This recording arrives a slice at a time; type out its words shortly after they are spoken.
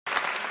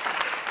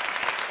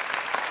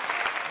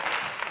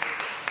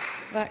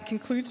That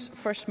concludes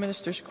First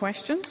Minister's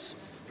questions.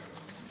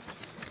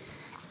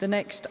 The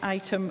next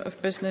item of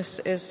business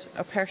is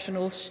a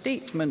personal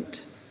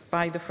statement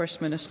by the First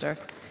Minister,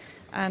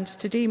 and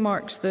today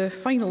marks the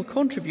final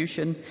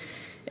contribution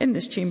in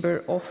this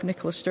chamber of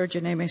Nicola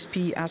Sturgeon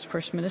MSP as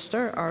First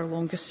Minister, our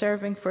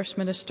longest-serving First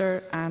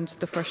Minister and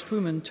the first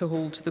woman to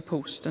hold the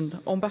post. And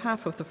on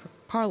behalf of the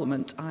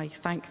Parliament, I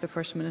thank the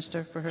First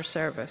Minister for her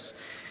service.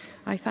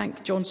 I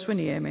thank John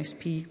Swinney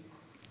MSP,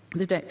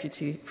 the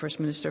Deputy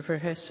First Minister, for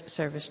his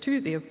service too.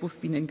 They have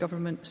both been in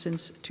government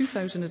since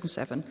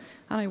 2007,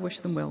 and I wish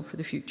them well for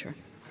the future.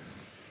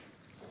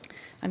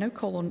 I now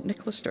call on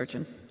Nicola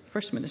Sturgeon,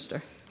 First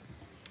Minister.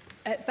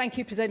 Thank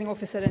you, Presiding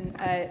Officer, and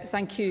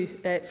thank you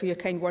for your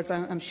kind words.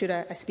 I'm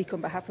sure I speak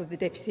on behalf of the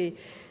Deputy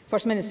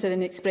First Minister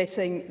in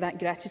expressing that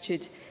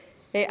gratitude.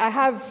 I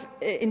have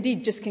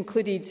indeed just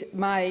concluded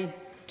my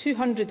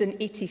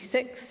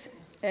 286th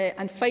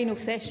and final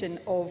session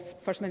of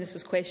First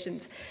Minister's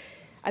questions,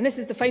 and this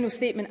is the final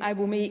statement I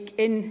will make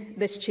in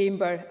this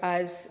chamber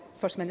as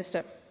First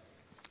Minister.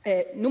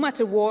 No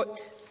matter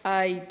what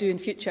I do in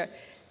future,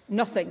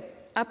 nothing,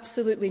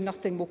 absolutely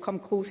nothing, will come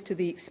close to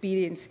the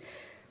experience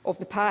of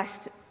the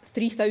past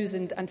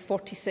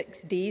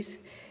 3,046 days.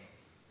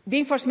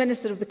 Being First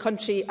Minister of the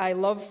country I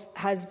love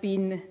has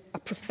been a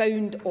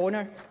profound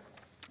honour.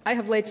 I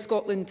have led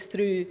Scotland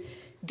through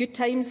good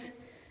times,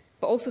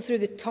 but also through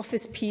the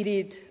toughest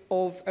period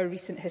of our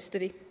recent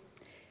history.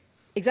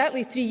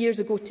 Exactly 3 years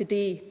ago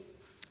today,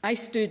 I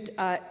stood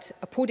at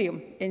a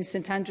podium in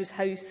St Andrew's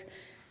House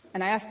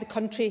and I asked the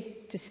country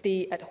to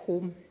stay at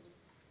home.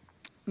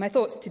 My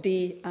thoughts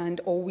today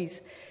and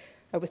always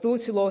are with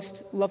those who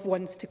lost loved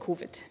ones to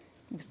COVID,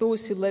 with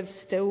those who live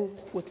still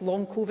with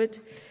long COVID,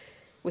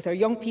 with our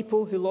young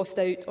people who lost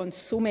out on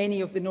so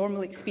many of the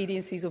normal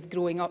experiences of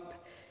growing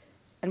up,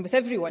 and with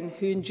everyone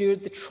who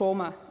endured the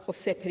trauma of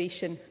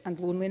separation and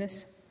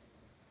loneliness.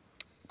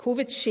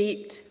 COVID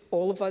shaped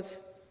all of us.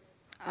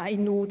 I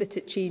know that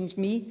it changed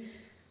me,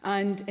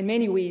 and in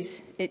many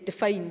ways it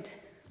defined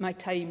my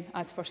time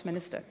as First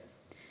Minister.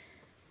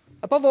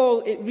 Above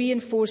all, it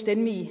reinforced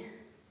in me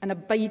an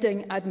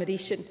abiding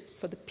admiration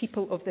for the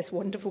people of this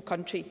wonderful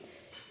country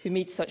who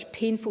made such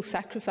painful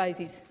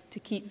sacrifices to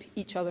keep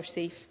each other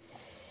safe.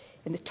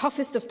 In the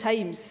toughest of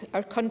times,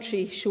 our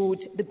country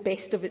showed the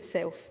best of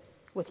itself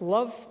with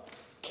love,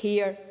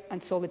 care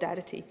and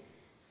solidarity,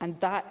 and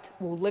that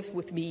will live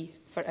with me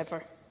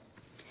forever.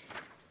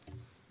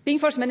 Being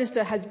First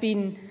Minister has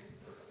been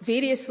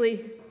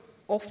variously,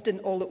 often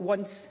all at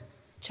once,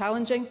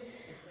 challenging,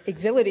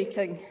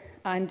 exhilarating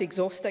and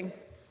exhausting.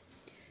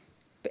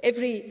 But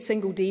every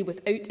single day,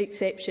 without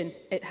exception,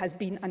 it has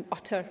been an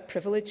utter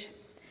privilege.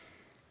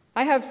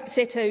 I have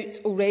set out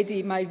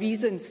already my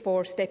reasons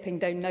for stepping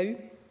down now.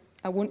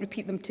 I won't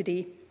repeat them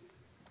today.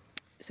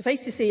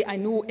 Suffice to say, I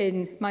know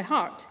in my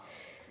heart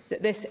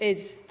that this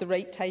is the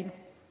right time.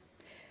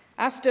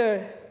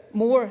 After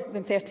more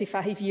than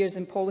 35 years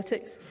in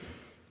politics,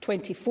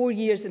 24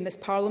 years in this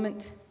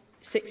Parliament,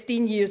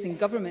 16 years in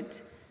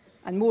government,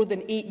 and more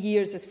than 8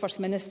 years as First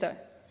Minister,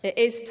 it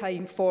is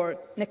time for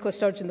Nicola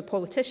Sturgeon, the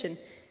politician,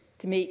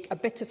 to make a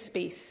bit of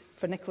space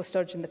for Nicola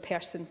Sturgeon, the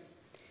person.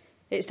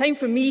 It's time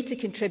for me to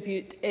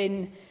contribute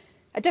in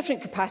a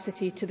different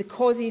capacity to the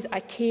causes I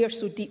care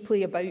so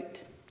deeply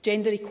about: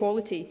 gender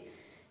equality,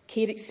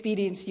 care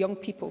experienced young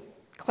people,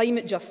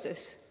 climate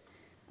justice,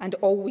 and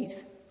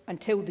always,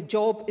 until the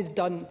job is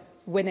done,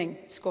 winning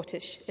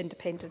Scottish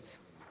independence.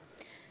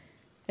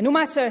 And no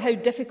matter how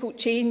difficult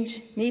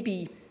change may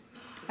be,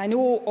 I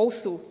know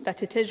also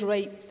that it is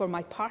right for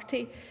my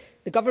party,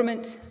 the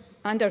government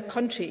and our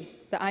country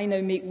that I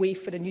now make way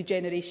for a new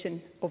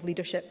generation of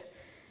leadership.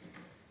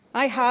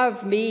 I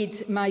have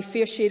made my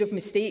fair share of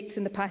mistakes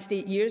in the past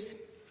 8 years,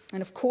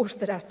 and of course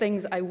there are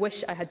things I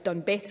wish I had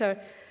done better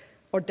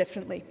or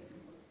differently.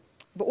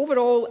 But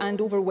overall and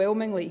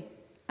overwhelmingly,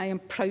 I am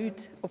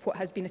proud of what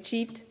has been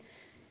achieved.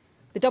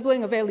 The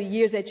doubling of early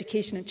years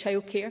education and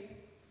childcare,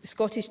 the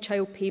Scottish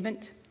Child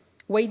Payment,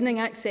 widening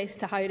access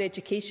to higher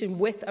education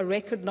with a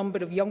record number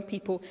of young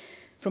people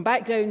from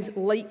backgrounds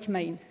like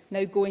mine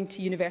now going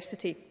to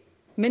university,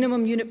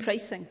 minimum unit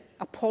pricing,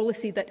 a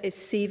policy that is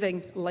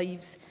saving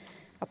lives,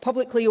 a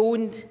publicly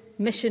owned,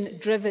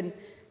 mission-driven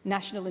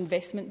national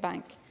investment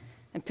bank,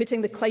 and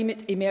putting the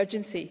climate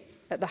emergency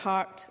at the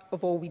heart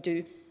of all we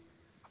do.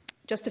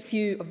 Just a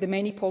few of the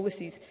many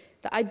policies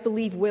that I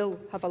believe will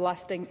have a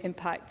lasting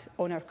impact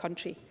on our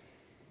country.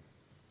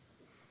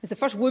 As the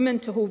first woman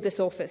to hold this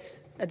office,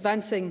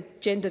 advancing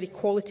gender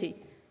equality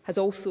has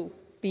also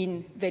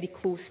been very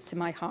close to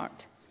my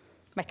heart.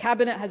 My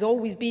cabinet has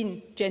always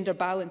been gender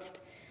balanced.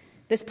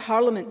 This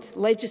Parliament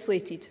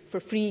legislated for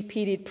free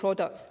period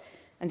products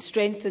and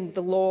strengthened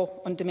the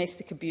law on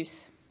domestic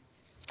abuse.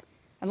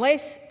 And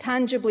less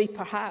tangibly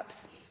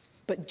perhaps,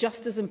 but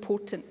just as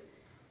important,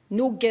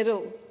 no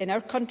girl in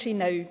our country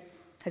now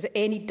has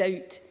any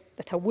doubt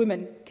that a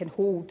woman can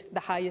hold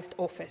the highest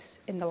office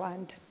in the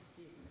land.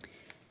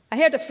 I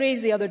heard a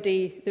phrase the other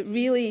day that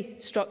really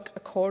struck a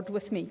chord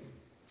with me.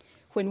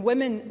 When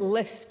women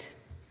lift,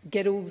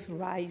 girls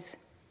rise.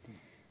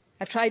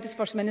 I've tried as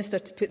First Minister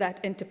to put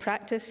that into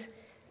practice,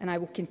 and I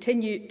will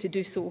continue to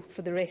do so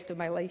for the rest of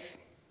my life.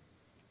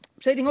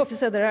 Presiding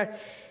Officer, there are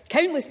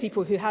countless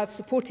people who have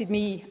supported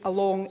me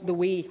along the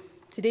way.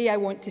 Today I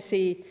want to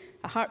say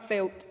a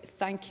heartfelt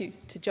thank you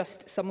to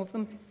just some of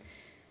them.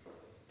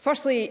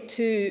 Firstly,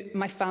 to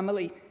my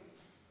family.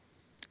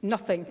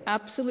 Nothing,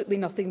 absolutely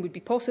nothing would be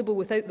possible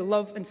without the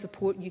love and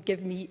support you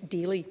give me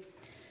daily.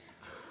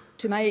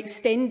 To my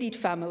extended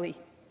family,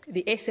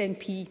 the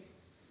SNP,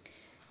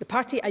 the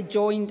party I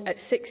joined at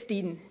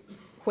 16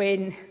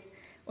 when,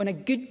 on a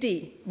good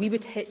day, we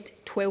would hit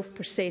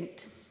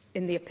 12%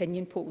 in the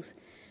opinion polls.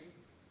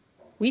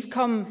 We've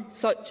come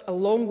such a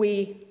long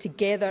way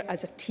together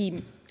as a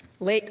team.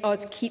 Let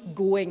us keep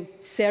going,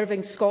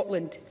 serving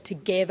Scotland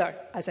together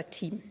as a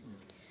team.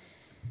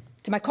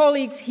 To my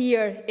colleagues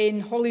here in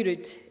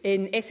Holyrood,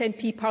 in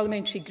SNP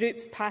parliamentary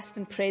groups, past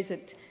and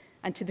present,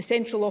 and to the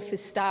Central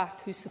Office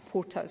staff who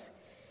support us.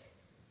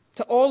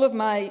 To all of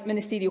my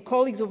ministerial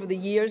colleagues over the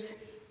years,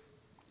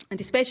 and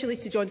especially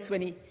to John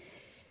Swinney,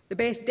 the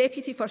best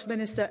Deputy First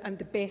Minister and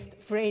the best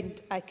friend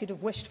I could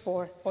have wished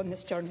for on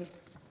this journey.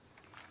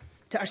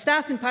 To our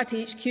staff in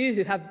Party HQ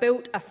who have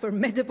built a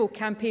formidable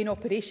campaign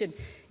operation,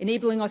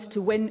 enabling us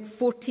to win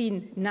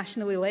 14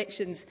 national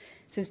elections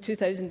since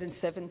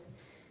 2007.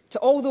 To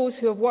all those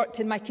who have worked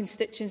in my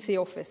constituency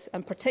office,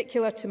 and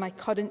particular to my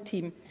current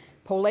team,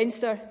 Paul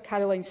Leinster,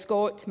 Caroline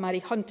Scott, Mary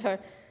Hunter,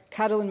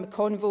 Carolyn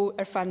McConville,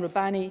 Irfan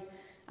Rabbani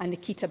and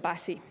Nikita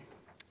Bassi.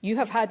 You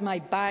have had my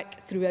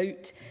back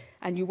throughout,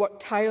 and you work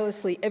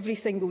tirelessly every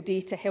single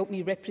day to help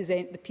me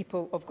represent the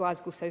people of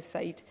Glasgow South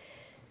Side.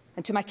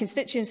 And to my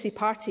constituency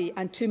party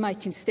and to my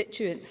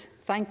constituents,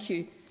 thank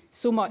you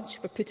so much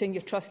for putting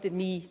your trust in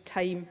me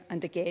time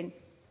and again.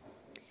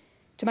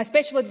 To my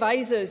special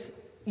advisers,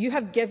 you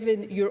have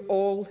given your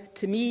all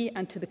to me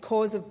and to the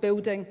cause of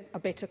building a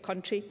better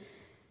country.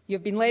 You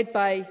have been led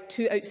by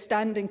two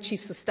outstanding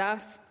Chiefs of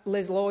Staff,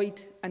 Liz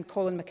Lloyd and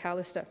Colin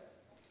McAllister.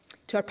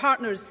 To our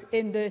partners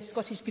in the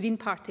Scottish Green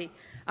Party,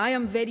 I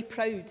am very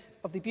proud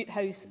of the Butte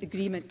House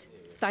Agreement.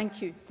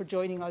 Thank you for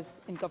joining us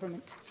in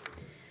government.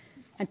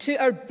 And to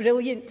our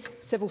brilliant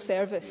civil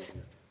service,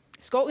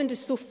 Scotland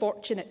is so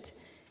fortunate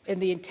in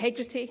the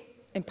integrity,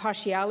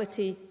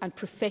 impartiality and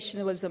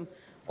professionalism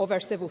of our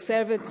civil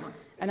servants,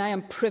 and I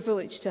am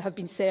privileged to have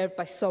been served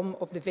by some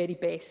of the very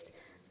best.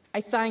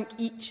 I thank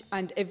each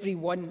and every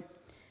one.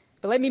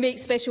 But let me make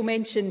special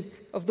mention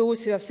of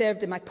those who have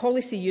served in my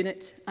policy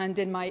unit and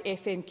in my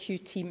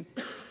FMQ team.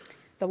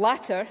 The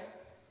latter,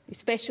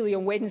 especially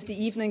on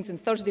Wednesday evenings and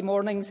Thursday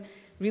mornings,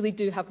 really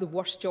do have the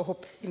worst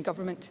job in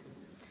government.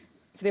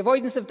 For the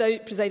avoidance of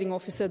doubt, Presiding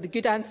Officer, the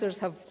good answers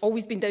have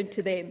always been down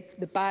to them.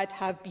 The bad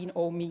have been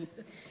all me.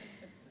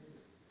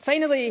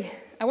 Finally,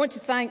 I want to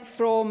thank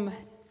from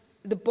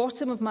the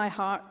bottom of my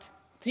heart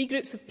three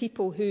groups of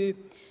people who,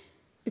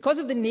 because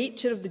of the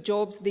nature of the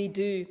jobs they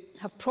do,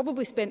 have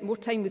probably spent more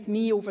time with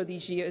me over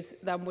these years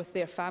than with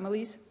their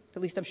families.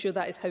 At least I'm sure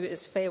that is how it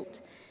has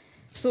felt.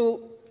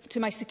 So, to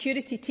my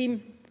security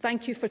team,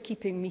 thank you for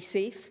keeping me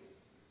safe.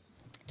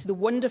 To the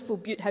wonderful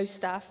Butte House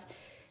staff,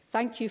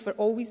 thank you for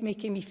always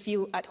making me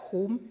feel at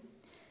home.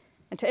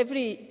 And to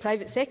every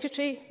private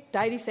secretary,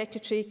 diary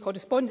secretary,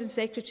 correspondence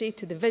secretary,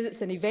 to the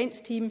visits and events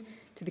team,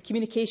 to the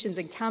communications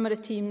and camera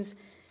teams,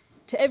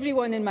 to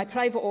everyone in my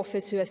private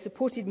office who has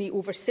supported me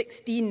over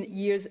 16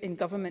 years in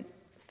government,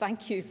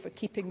 thank you for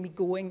keeping me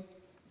going.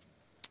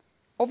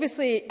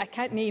 Obviously, I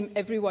can't name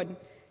everyone,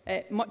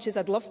 much as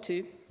I'd love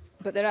to,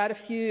 but there are a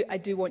few I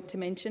do want to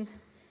mention.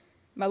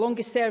 My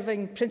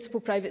longest-serving Principal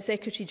Private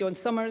Secretary, John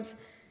Summers,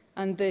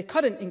 and the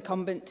current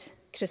incumbent,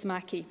 Chris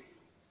Mackey.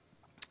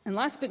 And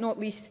last but not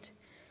least,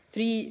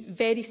 three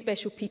very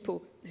special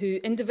people who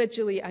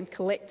individually and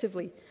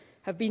collectively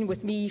have been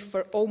with me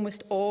for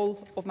almost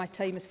all of my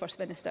time as First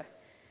Minister.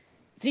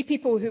 Three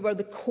people who were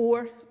the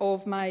core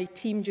of my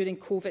team during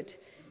COVID,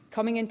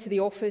 coming into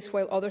the office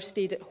while others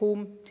stayed at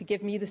home to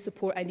give me the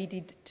support I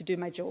needed to do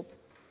my job.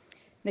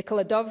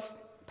 Nicola Dove,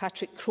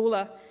 Patrick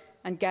Crolla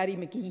and Gary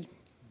McGee.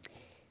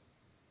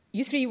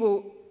 You three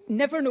will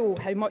never know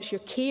how much your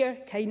care,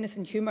 kindness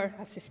and humour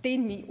have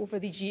sustained me over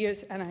these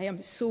years, and I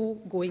am so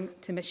going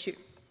to miss you.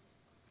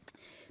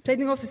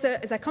 Presiding Officer,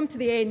 as I come to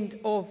the end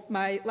of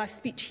my last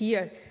speech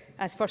here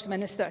as First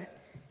Minister,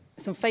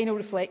 some final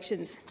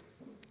reflections.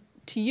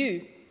 To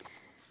you,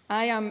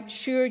 I am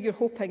sure you're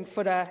hoping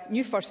for a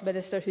new First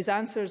Minister whose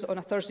answers on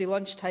a Thursday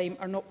lunchtime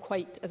are not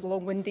quite as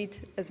long-winded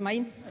as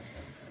mine.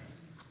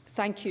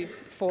 Thank you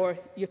for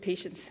your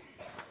patience.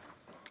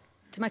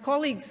 To my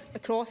colleagues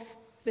across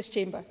this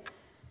chamber,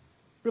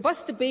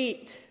 robust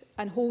debate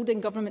and holding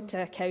government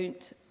to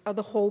account are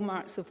the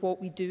hallmarks of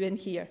what we do in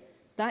here.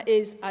 That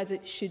is as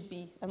it should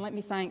be, and let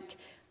me thank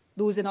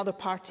those in other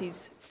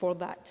parties for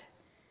that.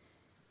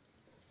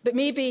 But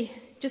maybe,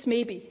 just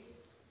maybe,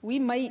 we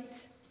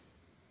might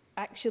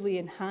actually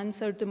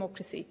enhance our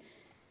democracy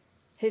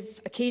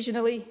if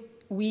occasionally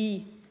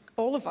we,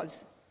 all of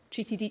us,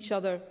 treated each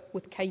other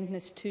with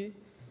kindness too,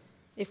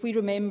 if we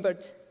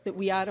remembered that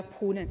we are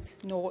opponents,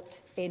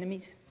 not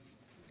enemies.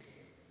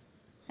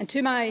 And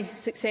to my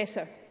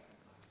successor,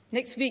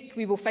 Next week,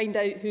 we will find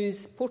out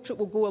whose portrait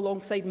will go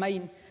alongside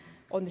mine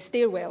on the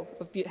stairwell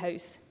of Bute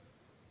House.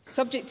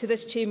 Subject to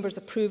this Chamber's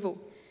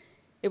approval,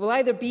 it will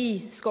either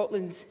be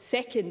Scotland's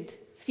second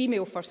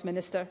female First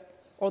Minister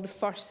or the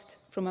first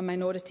from a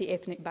minority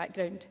ethnic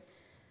background.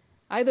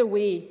 Either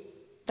way,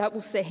 that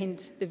will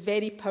send the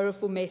very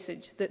powerful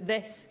message that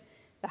this,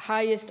 the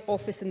highest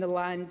office in the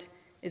land,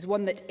 is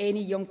one that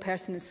any young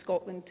person in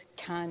Scotland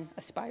can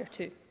aspire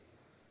to.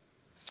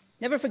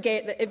 Never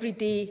forget that every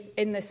day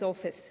in this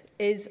office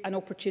is an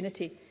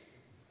opportunity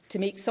to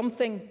make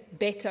something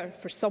better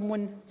for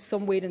someone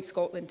somewhere in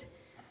Scotland.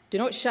 Do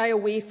not shy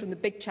away from the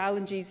big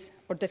challenges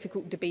or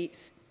difficult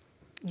debates.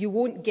 You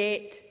won't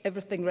get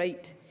everything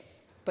right,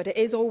 but it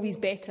is always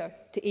better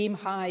to aim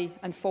high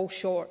and fall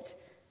short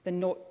than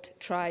not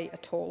try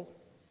at all.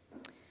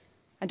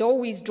 And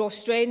always draw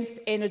strength,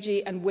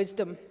 energy and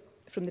wisdom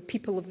from the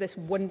people of this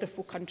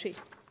wonderful country.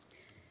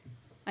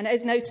 And it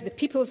is now to the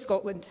people of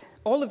Scotland,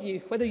 all of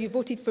you, whether you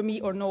voted for me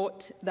or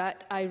not,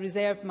 that I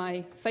reserve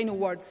my final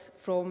words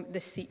from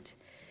this seat.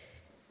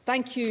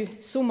 Thank you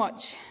so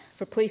much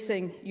for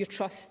placing your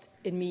trust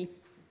in me.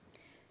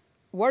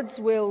 Words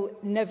will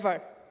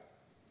never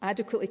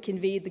adequately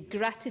convey the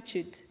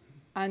gratitude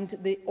and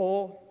the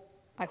awe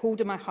I hold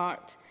in my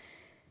heart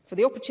for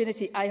the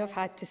opportunity I have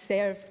had to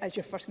serve as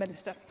your First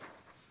Minister.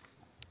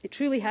 It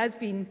truly has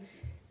been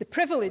the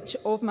privilege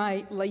of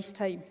my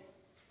lifetime.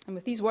 And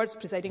with these words,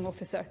 Presiding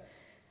Officer,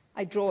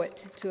 I draw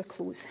it to a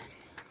close.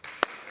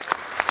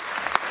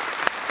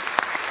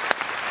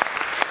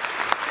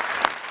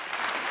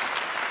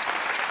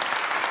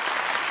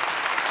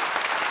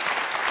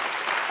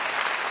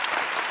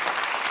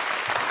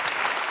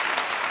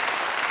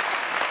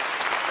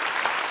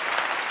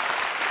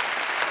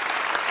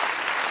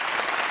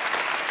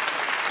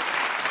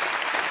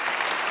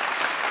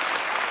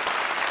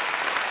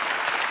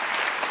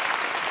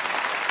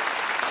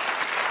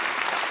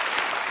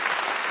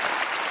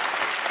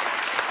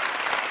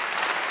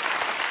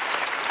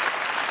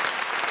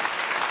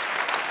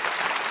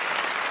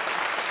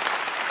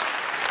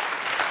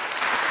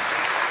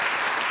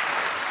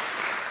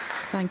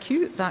 Thank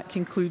you. That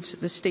concludes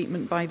the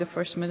statement by the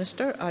First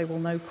Minister. I will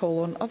now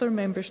call on other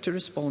members to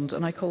respond,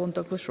 and I call on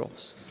Douglas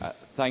Ross.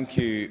 Thank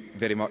you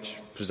very much,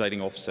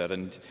 Presiding Officer.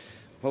 And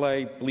while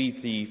I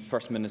believe the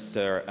First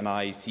Minister and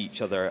I see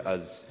each other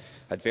as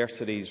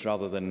adversaries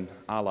rather than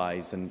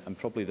allies, and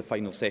probably the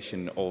final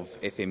session of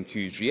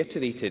FMQs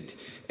reiterated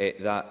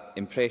that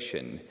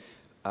impression,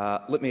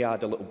 let me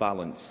add a little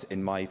balance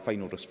in my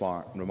final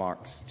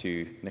remarks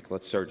to Nicola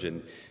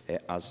Sturgeon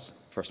as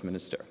First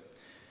Minister.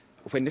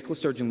 When Nicola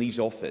Sturgeon leaves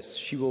office,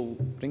 she will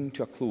bring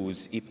to a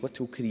close a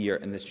political career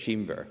in this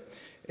chamber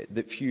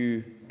that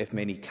few, if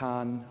many,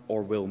 can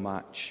or will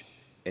match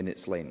in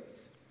its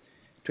length.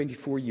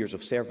 24 years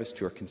of service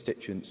to her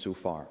constituents so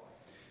far,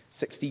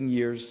 16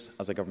 years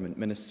as a government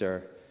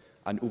minister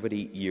and over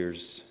 8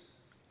 years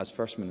as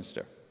First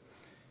Minister.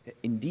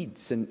 Indeed,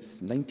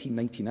 since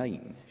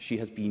 1999, she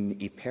has been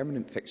a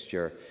permanent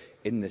fixture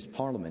in this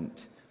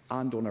Parliament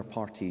and on our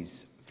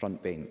party's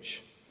front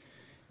bench.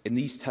 In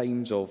these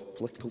times of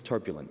political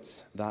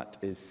turbulence, that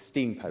is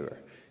staying power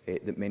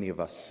that many of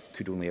us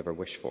could only ever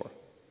wish for.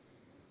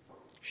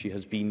 She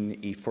has been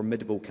a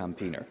formidable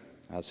campaigner,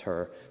 as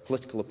her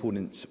political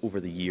opponents over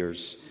the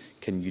years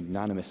can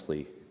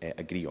unanimously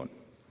agree on.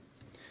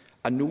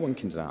 And no one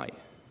can deny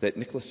that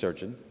Nicola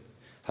Sturgeon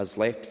has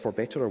left, for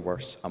better or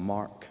worse, a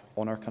mark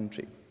on our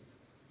country.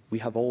 We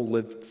have all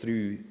lived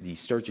through the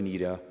Sturgeon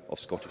era of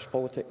Scottish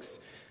politics,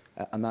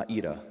 and that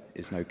era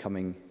is now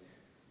coming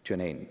to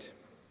an end.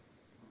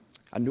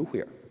 And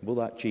nowhere will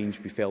that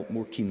change be felt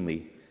more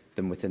keenly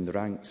than within the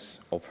ranks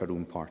of her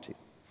own party.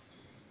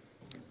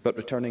 But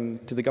returning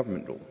to the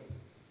government role,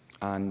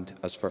 and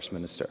as First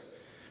Minister,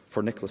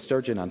 for Nicola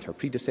Sturgeon and her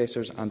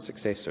predecessors and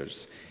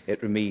successors,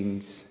 it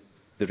remains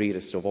the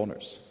rarest of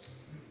honours.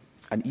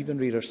 And even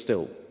rarer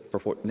still for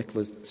what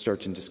Nicola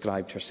Sturgeon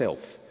described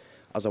herself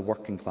as a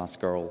working-class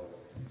girl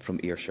from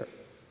Ayrshire.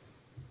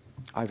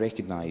 I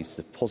recognise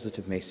the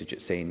positive message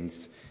it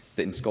sends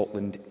that in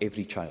Scotland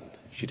every child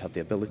should have the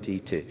ability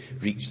to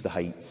reach the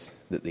heights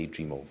that they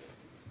dream of.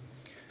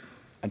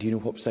 And you know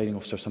what, Presiding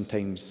Officer,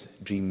 sometimes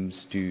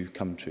dreams do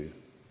come true.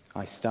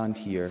 I stand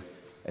here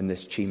in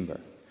this chamber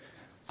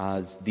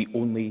as the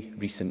only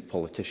recent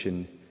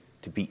politician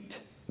to beat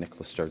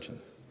Nicola Sturgeon.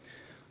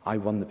 I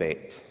won the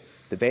bet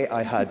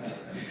I had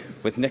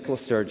with Nicola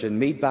Sturgeon,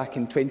 made back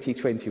in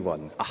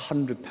 2021,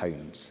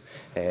 £100,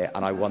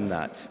 and I won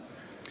that.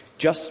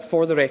 Just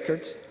for the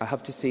record, I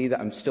have to say that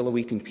I'm still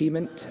awaiting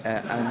payment,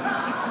 and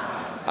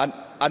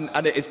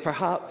it is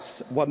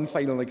perhaps one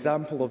final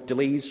example of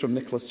delays from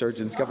Nicola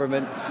Sturgeon's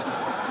government.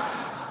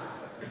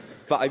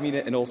 But I mean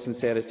it in all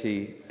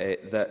sincerity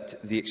that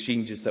the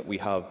exchanges that we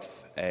have,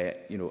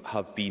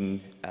 have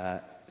been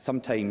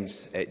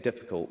sometimes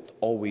difficult,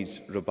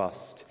 always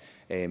robust,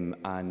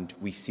 and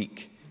we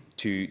seek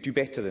to do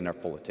better in our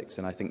politics.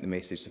 And I think the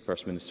message the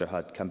First Minister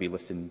had can be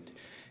listened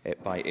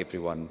by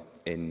everyone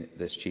in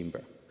this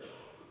chamber.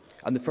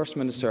 And the First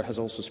Minister has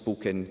also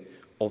spoken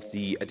of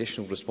the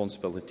additional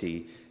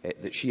responsibility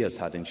that she has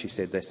had, and she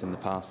said this in the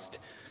past,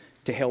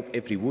 to help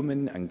every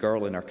woman and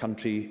girl in our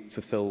country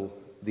fulfil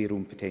their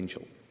own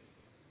potential.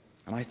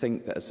 And I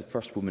think that as the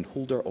first woman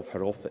holder of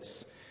her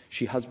office,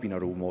 she has been a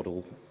role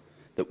model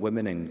that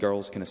women and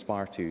girls can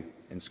aspire to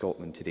in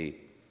Scotland today.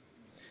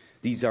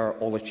 These are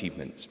all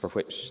achievements for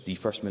which the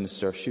First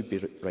Minister should be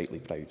rightly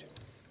proud.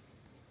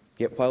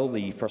 Yet while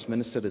the First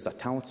Minister is a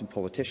talented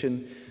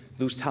politician,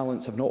 those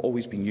talents have not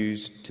always been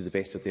used to the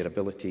best of their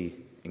ability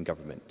in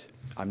government.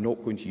 I'm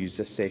not going to use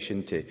this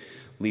session to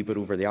labour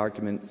over the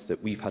arguments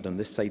that we've had on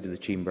this side of the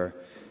chamber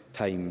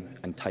time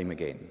and time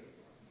again.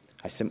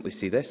 I simply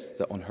say this,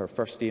 that on her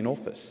first day in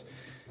office,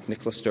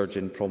 Nicola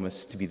Sturgeon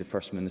promised to be the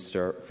First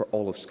Minister for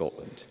all of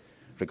Scotland,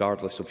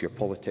 regardless of your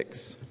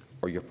politics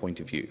or your point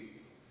of view.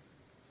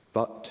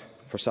 But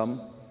for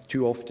some,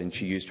 too often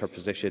she used her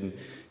position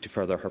to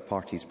further her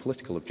party's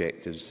political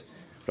objectives,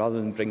 rather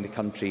than bring the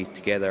country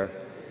together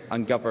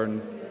and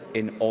govern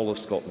in all of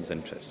Scotland's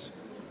interests.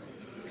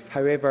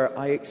 However,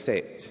 I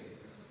accept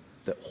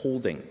that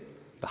holding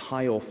the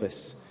high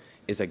office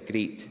is a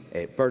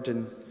great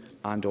burden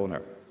and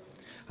honour.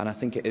 And I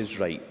think it is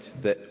right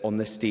that on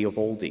this day of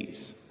all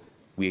days,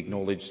 we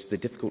acknowledge the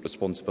difficult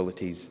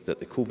responsibilities that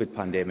the COVID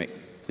pandemic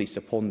placed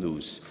upon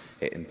those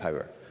in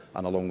power.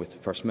 And along with the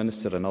First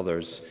Minister and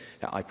others,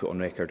 I put on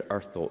record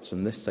our thoughts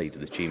on this side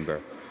of the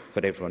chamber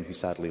for everyone who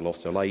sadly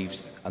lost their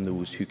lives and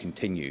those who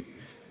continue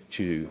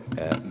to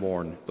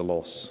mourn the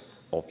loss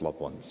of loved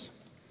ones.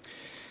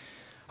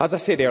 As I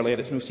said earlier,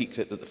 it's no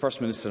secret that the First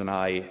Minister and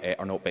I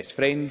are not best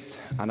friends,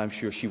 and I'm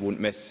sure she won't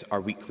miss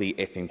our weekly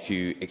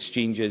FMQ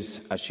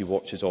exchanges as she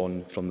watches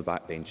on from the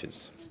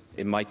backbenches.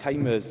 In my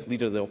time as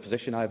Leader of the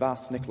Opposition, I have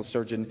asked Nicola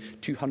Sturgeon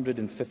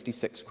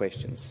 256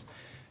 questions.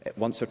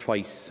 Once or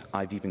twice,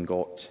 I've even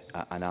got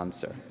an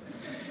answer.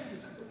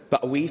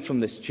 But away from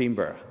this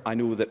chamber, I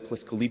know that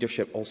political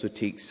leadership also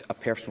takes a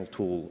personal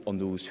toll on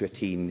those who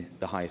attain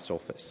the highest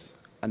office,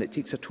 and it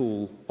takes a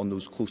toll on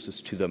those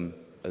closest to them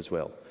as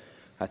well.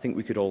 I think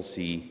we could all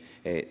see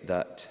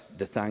that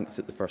the thanks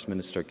that the First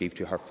Minister gave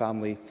to her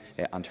family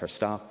and her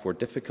staff were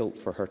difficult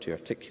for her to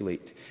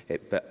articulate,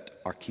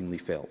 but are keenly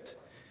felt.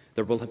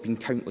 There will have been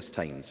countless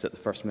times that the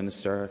First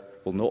Minister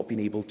will not have been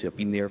able to have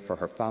been there for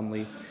her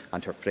family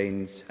and her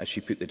friends as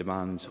she put the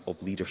demands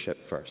of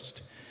leadership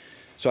first.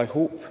 So I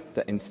hope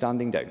that in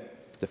standing down,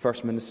 the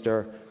First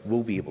Minister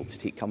will be able to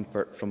take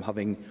comfort from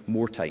having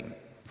more time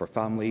for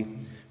family,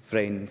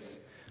 friends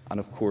and,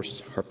 of course,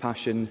 her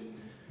passion,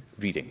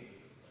 reading.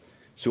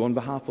 So on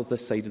behalf of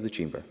this side of the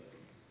chamber,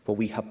 while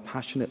we have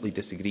passionately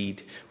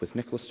disagreed with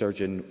Nicola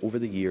Sturgeon over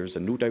the years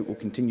and no doubt will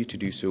continue to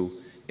do so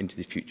into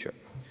the future,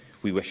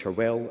 we wish her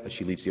well as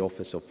she leaves the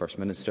office of First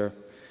Minister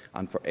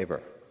and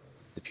forever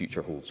the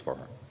future holds for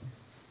her.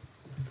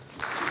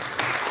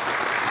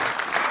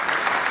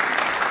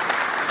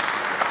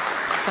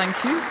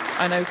 Thank you.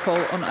 I now call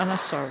on Anna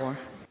Sarwar.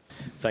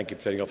 Thank you,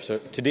 Presiding Officer.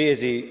 Today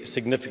is a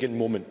significant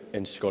moment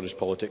in Scottish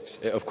politics.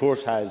 It, of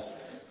course, has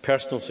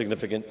personal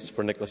significance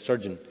for Nicola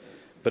Sturgeon,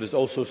 but is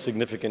also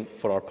significant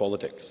for our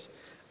politics,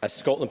 as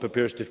Scotland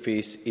prepares to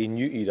face a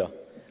new era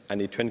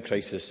and a twin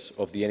crisis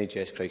of the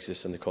NHS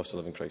crisis and the cost of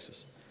living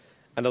crisis.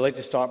 And I'd like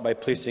to start by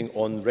placing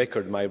on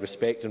record my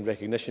respect and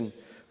recognition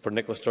for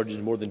Nicola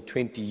Sturgeon's more than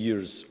 20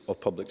 years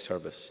of public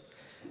service.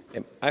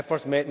 I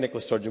first met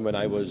Nicola Sturgeon when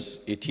I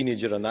was a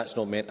teenager, and that's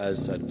not meant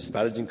as a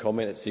disparaging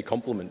comment, it's a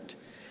compliment.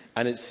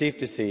 And it's safe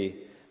to say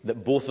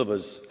that both of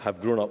us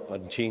have grown up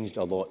and changed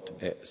a lot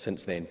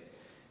since then.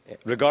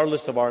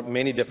 Regardless of our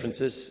many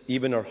differences,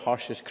 even our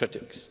harshest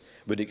critics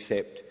would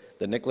accept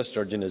that Nicola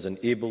Sturgeon is an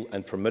able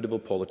and formidable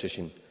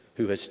politician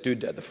who has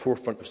stood at the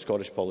forefront of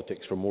Scottish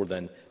politics for more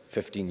than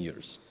 15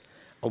 years.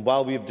 And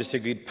while we have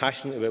disagreed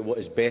passionately about what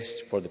is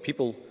best for the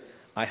people,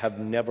 I have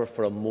never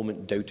for a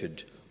moment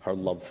doubted her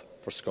love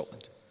for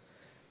Scotland.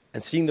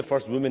 And seeing the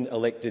first woman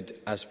elected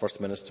as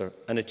First Minister,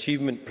 an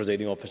achievement,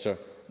 Presiding Officer,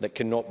 that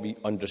cannot be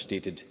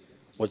understated,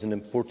 was an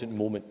important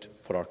moment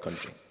for our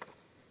country.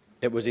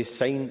 It was a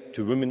sign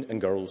to women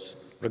and girls,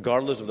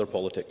 regardless of their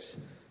politics,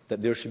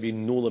 that there should be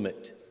no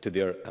limit to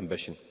their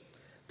ambition,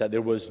 that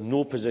there was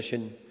no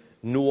position,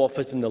 no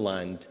office in the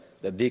land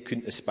that they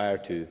couldn't aspire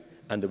to,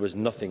 and there was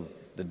nothing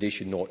that they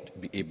should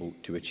not be able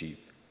to achieve.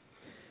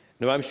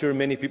 Now, I'm sure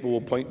many people will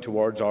point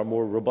towards our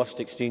more robust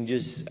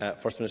exchanges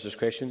at First Minister's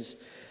questions,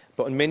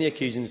 but on many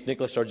occasions,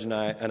 Nicola Sturgeon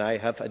and I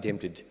have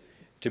attempted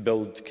to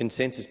build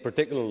consensus,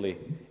 particularly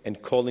in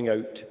calling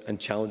out and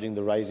challenging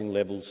the rising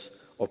levels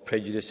of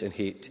prejudice and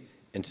hate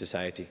in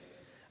society.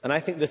 And I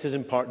think this is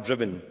in part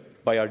driven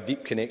by our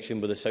deep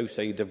connection with the south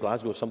side of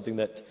Glasgow, something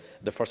that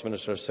the First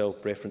Minister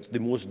herself referenced, the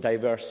most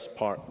diverse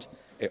part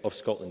of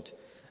Scotland.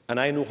 And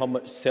I know how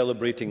much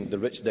celebrating the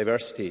rich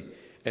diversity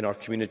in our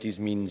communities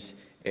means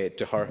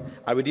to her.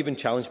 I would even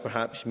challenge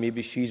perhaps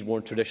maybe she's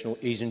worn traditional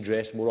Asian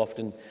dress more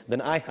often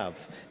than I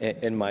have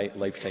in my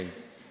lifetime.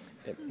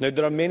 Now,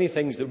 there are many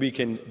things that we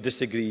can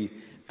disagree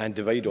and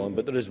divide on,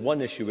 but there is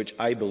one issue which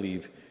I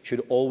believe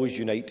should always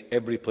unite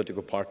every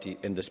political party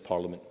in this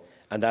Parliament,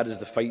 and that is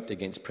the fight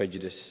against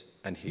prejudice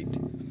and hate.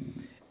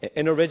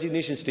 In her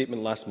resignation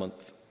statement last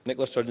month,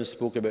 Nicola Sturgeon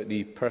spoke about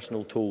the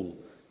personal toll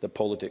that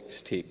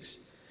politics takes.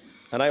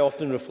 And I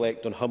often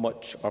reflect on how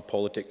much our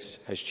politics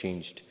has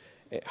changed,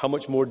 how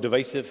much more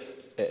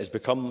divisive it has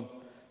become,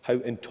 how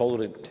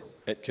intolerant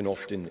it can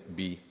often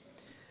be.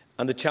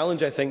 And the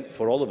challenge, I think,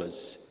 for all of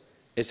us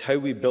is how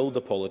we build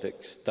a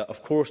politics that,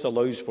 of course,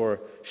 allows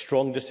for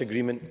strong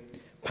disagreement,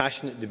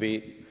 passionate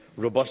debate,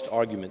 robust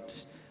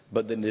arguments,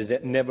 but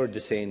that never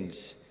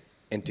descends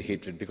into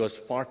hatred, because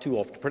far too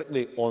often,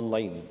 particularly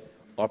online,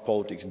 our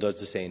politics does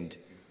descend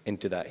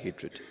into that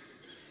hatred.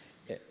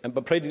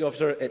 But, Presiding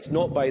Officer, it's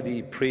not by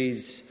the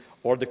praise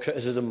or the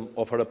criticism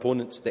of her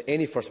opponents that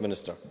any First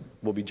Minister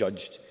will be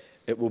judged.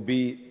 It will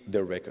be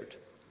their record.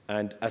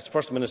 And as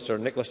First Minister,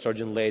 Nicola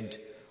Sturgeon led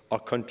our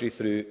country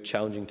through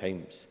challenging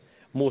times,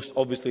 most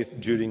obviously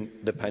during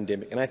the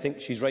pandemic. And I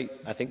think she's right.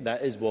 I think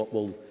that is what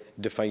will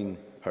define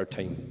her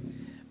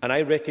time. And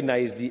I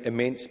recognise the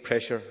immense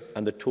pressure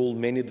and the toll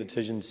many of the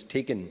decisions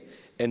taken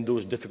in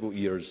those difficult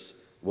years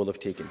will have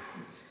taken.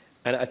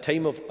 And at a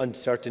time of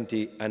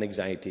uncertainty and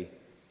anxiety,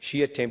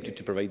 she attempted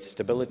to provide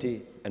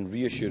stability and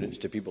reassurance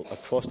to people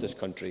across this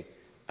country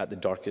at the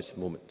darkest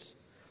moments.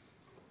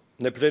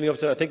 Now, Presiding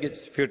Officer, I think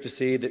it's fair to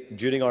say that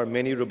during our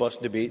many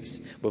robust debates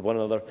with one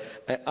another,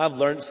 I've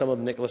learnt some of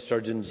Nicola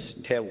Sturgeon's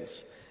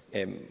tells.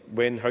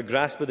 When her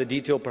grasp of the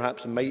detail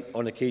perhaps might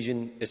on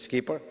occasion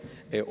escape her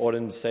or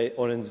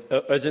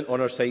isn't on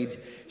her side,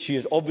 she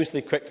is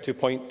obviously quick to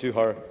point to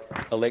her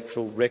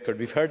electoral record.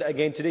 We've heard it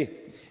again today.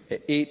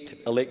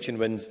 8 election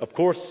wins. Of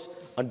course,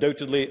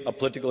 undoubtedly a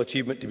political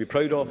achievement to be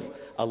proud of,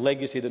 a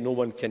legacy that no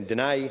one can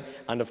deny,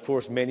 and of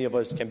course many of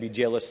us can be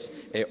jealous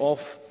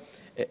of.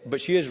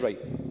 But she is right.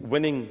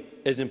 Winning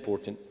is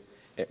important.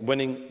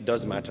 Winning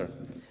does matter.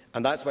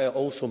 And that's why it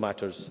also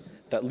matters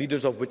that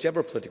leaders of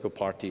whichever political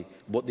party,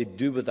 what they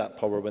do with that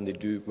power when they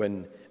do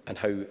win and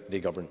how they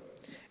govern.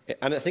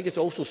 And I think it's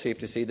also safe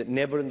to say that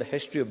never in the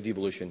history of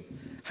devolution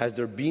has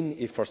there been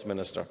a First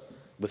Minister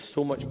with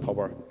so much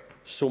power,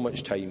 so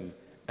much time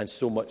and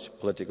so much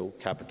political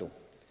capital.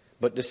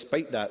 But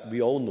despite that,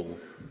 we all know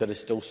there is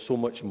still so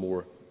much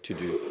more to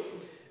do.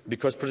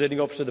 Because, Presiding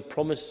Officer, the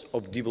promise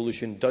of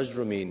devolution does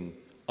remain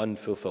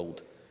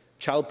unfulfilled.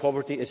 Child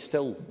poverty is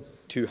still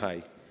too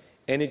high.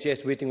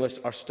 NHS waiting lists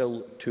are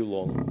still too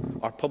long.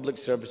 Our public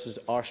services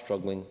are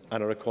struggling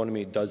and our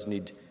economy does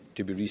need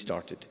to be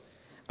restarted.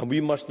 And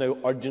we must now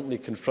urgently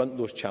confront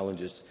those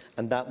challenges,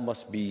 and that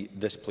must be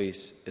this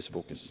place's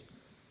focus.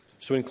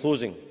 So in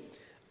closing,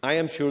 I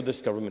am sure this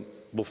government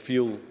will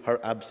feel her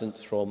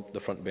absence from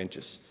the front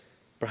benches.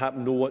 Perhaps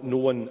no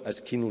one as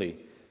keenly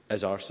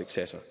as her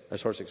successor.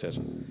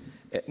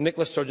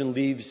 Nicola Sturgeon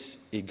leaves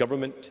a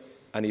government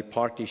and a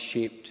party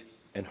shaped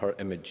in her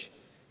image.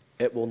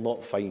 It will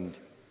not find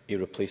a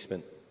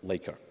replacement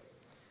like her.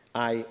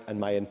 I and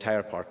my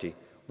entire party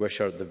wish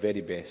her the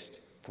very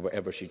best for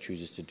whatever she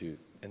chooses to do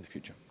in the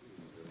future.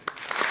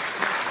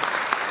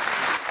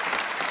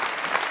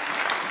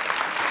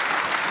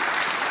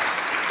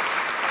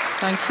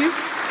 Thank you.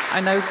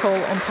 I now call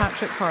on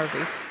Patrick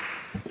Harvey.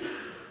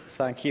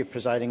 Thank you,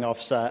 Presiding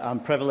Officer. I'm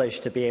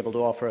privileged to be able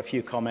to offer a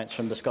few comments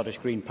from the Scottish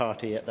Green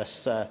Party at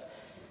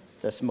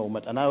this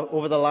moment. And now,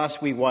 over the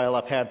last wee while,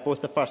 I've heard both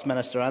the First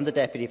Minister and the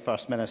Deputy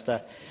First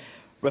Minister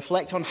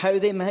reflect on how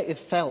they might have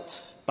felt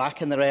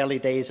back in their early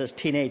days as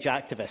teenage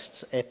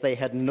activists if they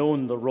had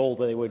known the role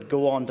that they would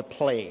go on to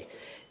play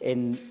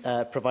in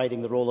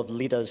providing the role of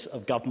leaders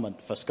of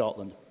government for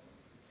Scotland.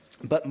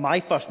 But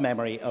my first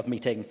memory of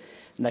meeting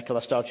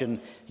Nicola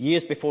Sturgeon,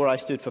 years before I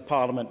stood for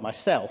Parliament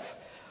myself,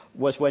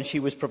 was when she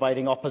was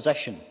providing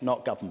opposition,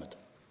 not government.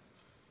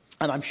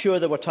 And I'm sure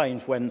there were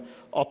times when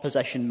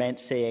opposition meant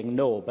saying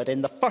no, but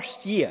in the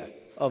first year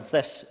of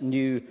this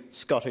new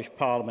Scottish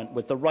Parliament,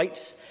 with the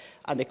rights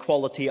and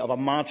equality of a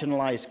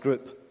marginalised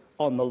group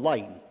on the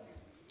line,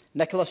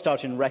 Nicola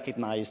Sturgeon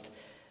recognised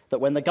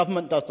that when the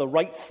government does the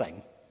right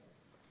thing,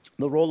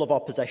 the role of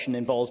opposition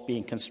involves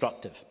being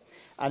constructive.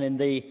 And in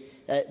the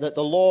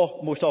law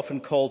most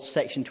often called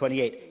Section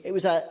 28, it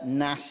was a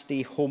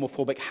nasty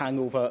homophobic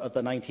hangover of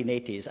the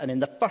 1980s. And in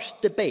the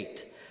first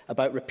debate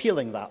about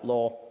repealing that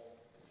law,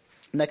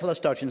 Nicola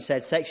Sturgeon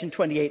said Section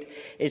 28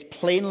 is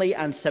plainly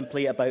and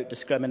simply about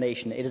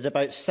discrimination. It is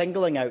about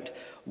singling out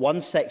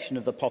one section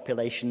of the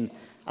population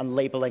and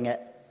labelling it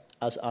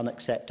as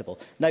unacceptable.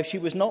 Now, she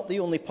was not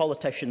the only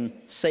politician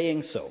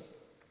saying so.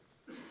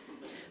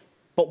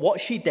 But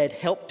what she did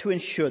helped to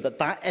ensure that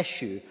that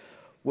issue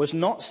was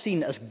not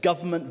seen as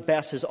government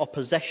versus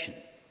opposition,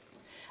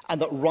 and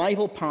that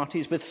rival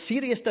parties with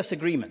serious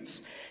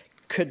disagreements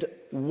could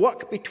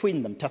work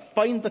between them to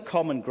find the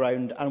common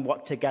ground and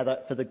work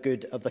together for the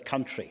good of the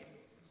country.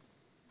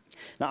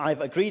 Now, I've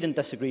agreed and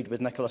disagreed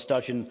with Nicola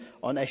Sturgeon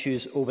on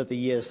issues over the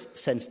years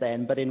since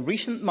then, but in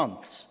recent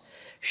months,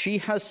 she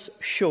has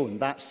shown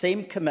that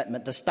same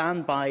commitment to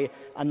stand by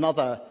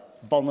another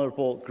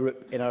vulnerable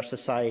group in our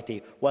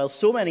society, while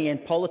so many in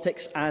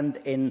politics and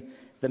in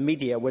the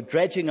media were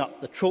dredging up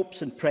the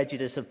tropes and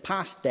prejudice of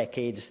past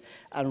decades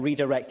and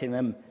redirecting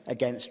them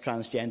against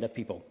transgender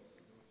people.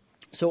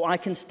 So I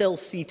can still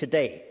see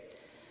today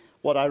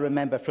what I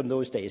remember from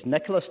those days.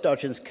 Nicola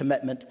Sturgeon's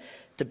commitment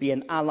to be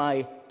an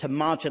ally to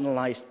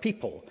marginalised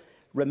people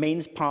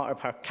remains part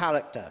of her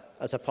character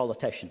as a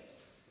politician.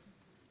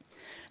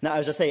 Now,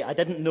 as I say, I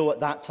didn't know at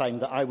that time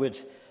that I would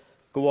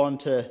go on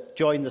to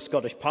join the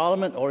Scottish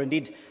Parliament, or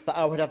indeed that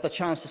I would have the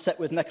chance to sit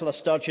with Nicola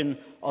Sturgeon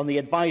on the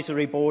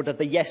advisory board of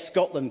the Yes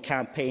Scotland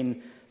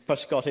campaign for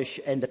Scottish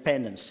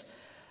independence,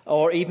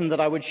 or even that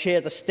I would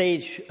share the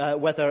stage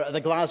with her at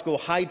the Glasgow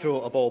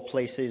Hydro, of all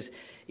places,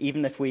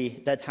 even if we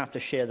did have to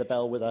share the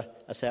bill with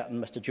a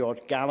certain Mr George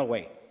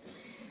Galloway.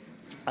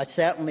 I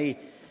certainly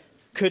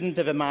couldn't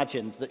have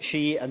imagined that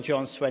she and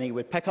John Swinney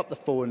would pick up the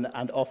phone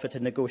and offer to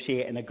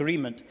negotiate an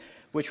agreement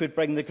which would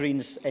bring the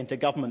Greens into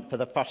government for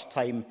the first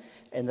time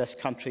in this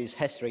country's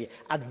history,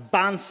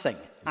 advancing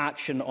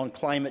action on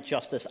climate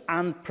justice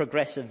and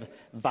progressive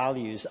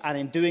values, and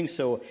in doing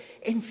so,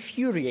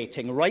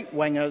 infuriating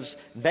right-wingers,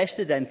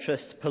 vested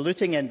interests,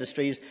 polluting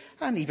industries,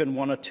 and even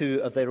one or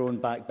two of their own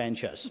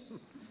backbenchers.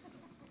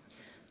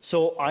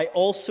 So I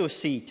also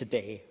see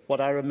today what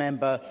I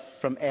remember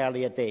from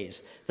earlier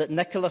days, that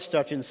Nicola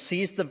Sturgeon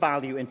sees the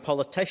value in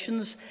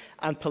politicians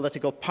and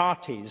political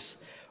parties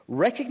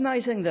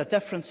recognising their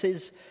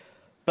differences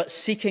but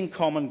seeking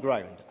common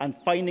ground and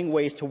finding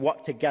ways to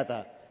work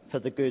together for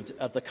the good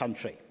of the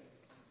country.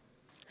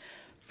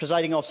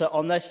 Presiding Officer,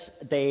 on this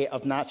day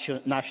of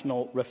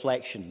national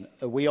reflection,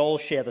 we all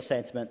share the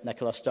sentiment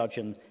Nicola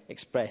Sturgeon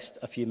expressed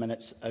a few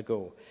minutes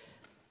ago.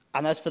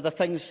 And as for the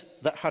things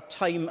that her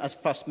time as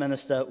First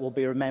Minister will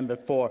be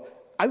remembered for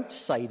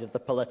outside of the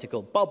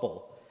political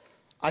bubble,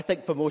 I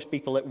think for most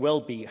people it will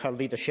be her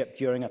leadership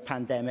during a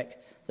pandemic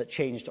that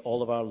changed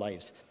all of our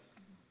lives.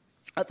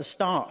 At the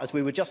start, as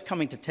we were just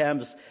coming to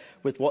terms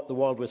with what the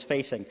world was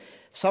facing,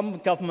 some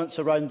governments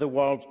around the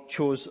world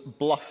chose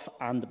bluff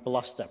and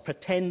bluster,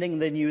 pretending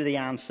they knew the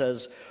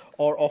answers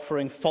or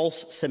offering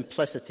false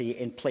simplicity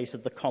in place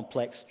of the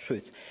complex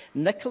truth.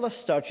 Nicola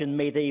Sturgeon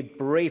made a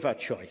braver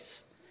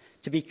choice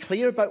to be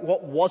clear about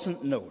what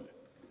wasn't known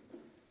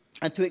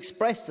and to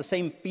express the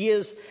same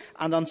fears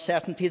and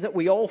uncertainty that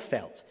we all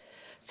felt.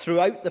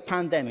 Throughout the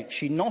pandemic,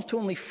 she not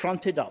only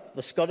fronted up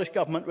the Scottish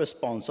Government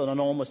response on an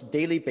almost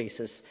daily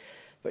basis,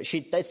 but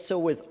she did so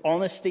with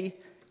honesty,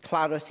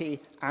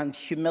 clarity and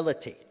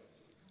humility.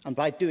 And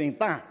by doing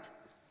that,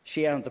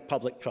 she earned the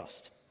public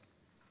trust.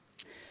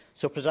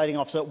 So, Presiding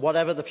Officer,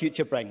 whatever the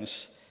future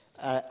brings,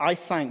 I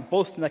thank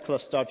both Nicola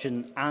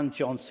Sturgeon and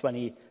John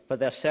Swinney for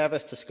their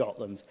service to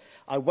Scotland.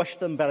 I wish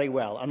them very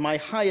well, and my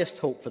highest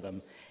hope for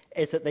them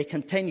is that they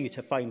continue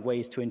to find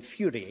ways to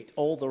infuriate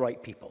all the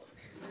right people.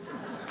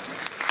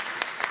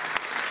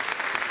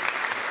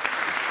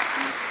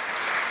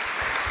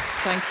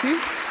 Thank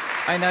you.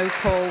 I now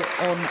call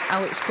on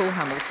Alex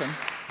Cole-Hamilton.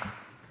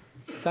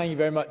 Thank you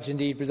very much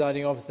indeed,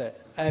 Presiding Officer.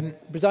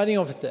 Presiding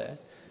Officer,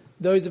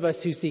 those of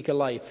us who seek a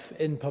life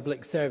in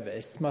public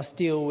service must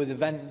deal with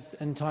events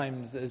and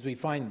times as we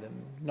find them,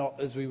 not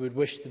as we would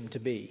wish them to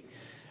be.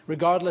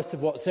 Regardless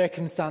of what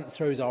circumstance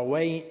throws our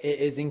way, it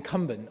is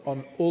incumbent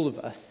on all of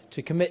us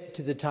to commit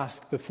to the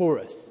task before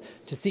us,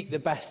 to seek the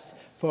best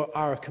for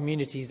our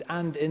communities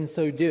and, in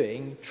so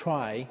doing,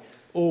 try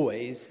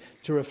always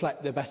to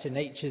reflect the better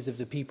natures of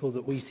the people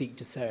that we seek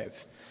to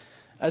serve.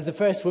 As the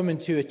first woman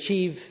to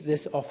achieve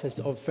this office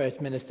of First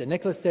Minister,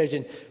 Nicola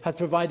Sturgeon has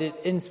provided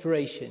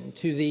inspiration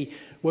to the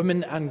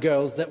women and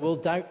girls that will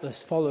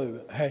doubtless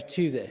follow her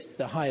to this,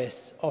 the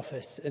highest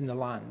office in the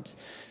land.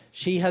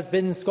 She has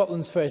been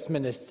Scotland's First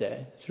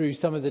Minister through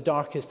some of the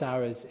darkest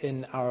hours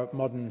in our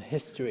modern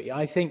history.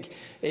 I think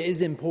it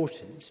is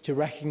important to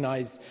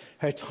recognise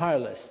her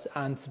tireless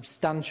and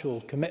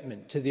substantial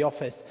commitment to the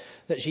office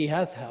that she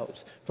has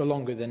held for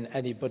longer than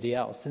anybody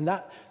else. And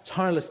that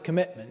tireless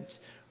commitment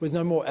was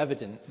no more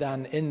evident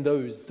than in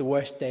the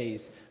worst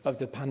days of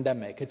the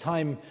pandemic, a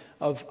time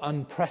of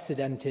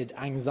unprecedented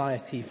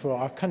anxiety for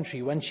our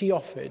country, when she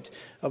offered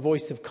a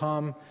voice of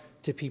calm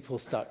to people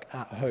stuck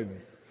at home.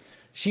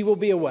 She will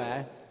be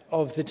aware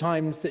of the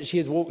times that she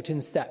has walked in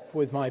step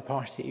with my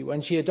party,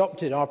 when she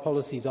adopted our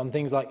policies on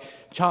things like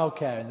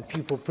childcare and the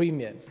pupil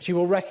premium. She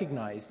will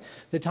recognise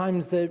the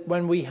times that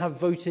when we have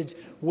voted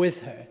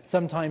with her,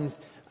 sometimes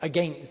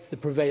against the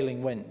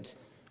prevailing wind,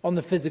 on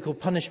the physical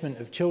punishment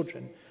of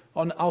children,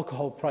 on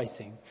alcohol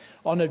pricing,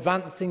 on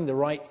advancing the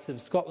rights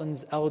of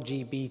Scotland's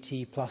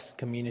LGBT+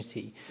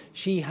 community.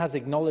 She has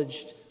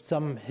acknowledged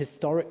some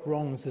historic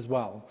wrongs as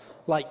well,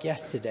 like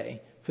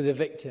yesterday, for the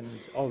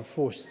victims of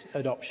forced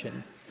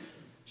adoption.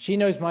 She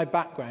knows my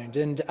background,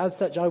 and as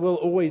such I will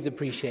always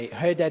appreciate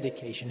her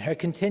dedication, her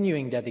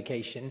continuing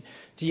dedication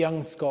to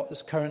young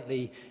Scots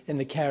currently in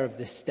the care of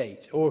this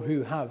state, or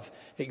who have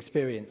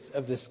experience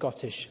of the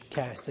Scottish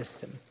care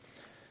system.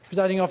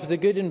 Presiding Officer,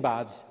 good and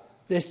bad,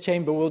 this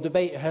chamber will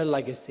debate her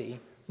legacy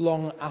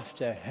long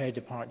after her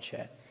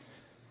departure.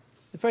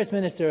 The First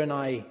Minister and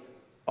I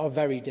are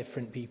very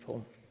different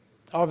people.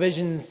 Our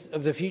visions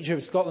of the future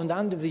of Scotland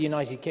and of the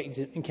United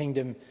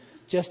Kingdom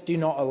just do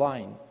not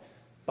align.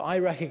 But I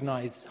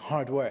recognise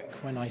hard work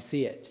when I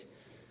see it.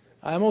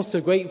 I am also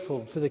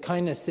grateful for the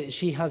kindness that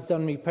she has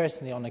done me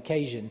personally on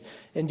occasion.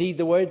 Indeed,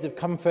 the words of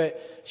comfort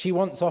she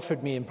once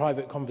offered me in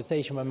private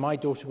conversation when my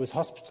daughter was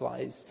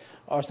hospitalised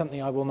are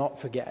something I will not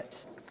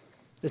forget.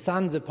 The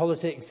sands of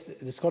politics,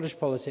 the Scottish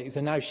politics,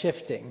 are now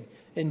shifting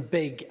in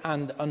big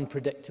and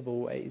unpredictable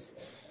ways.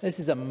 This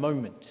is a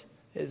moment.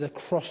 It is a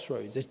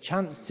crossroads, a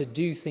chance to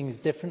do things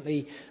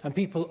differently, and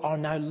people are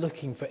now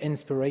looking for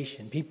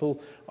inspiration. People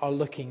are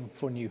looking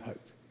for new hope.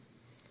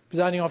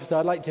 Presiding Officer,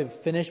 I'd like to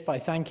finish by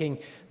thanking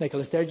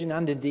Nicola Sturgeon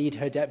and indeed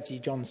her Deputy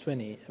John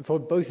Swinney for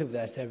both of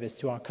their service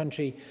to our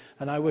country,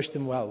 and I wish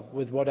them well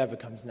with whatever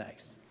comes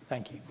next.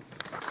 Thank you.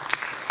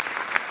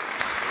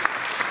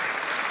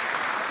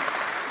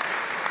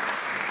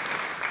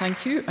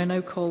 Thank you. I now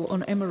call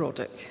on Emma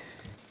Roddick.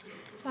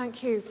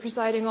 Thank you,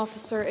 Presiding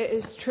Officer. It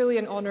is truly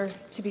an honour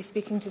to be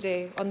speaking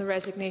today on the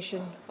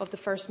resignation of the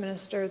First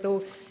Minister,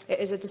 though it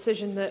is a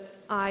decision that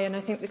I and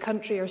I think the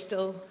country are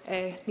still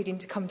needing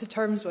to come to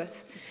terms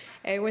with.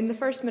 When the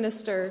First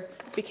Minister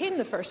became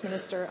the First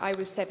Minister, I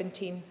was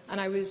 17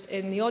 and I was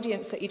in the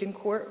audience at Eden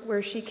Court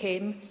where she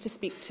came to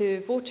speak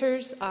to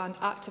voters and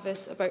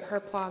activists about her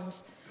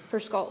plans for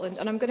Scotland.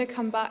 And I'm going to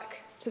come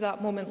back to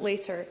that moment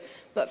later,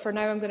 but for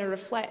now I'm going to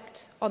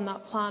reflect on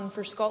that plan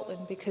for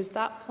Scotland, because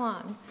that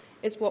plan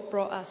is what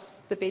brought us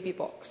the baby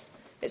box.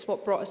 It's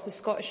what brought us the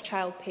Scottish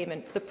Child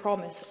Payment, the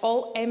promise,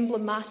 all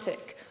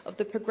emblematic of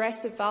the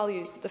progressive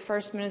values that the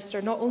First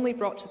Minister not only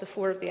brought to the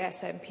fore of the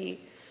SNP,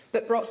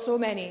 but brought so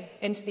many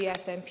into the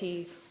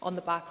SNP on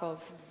the back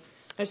of.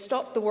 Now,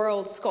 Stop the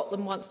World,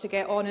 Scotland Wants to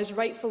Get On is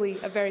rightfully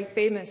a very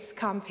famous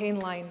campaign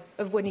line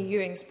of Winnie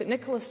Ewing's, but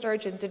Nicola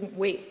Sturgeon didn't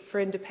wait for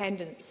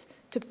independence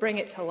to bring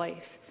it to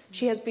life.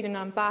 She has been an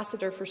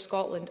ambassador for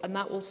Scotland, and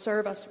that will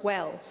serve us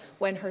well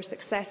when her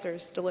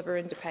successors deliver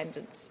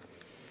independence.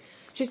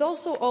 She's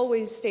also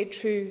always stayed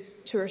true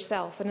to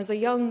herself, and as a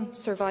young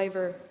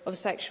survivor of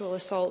sexual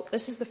assault,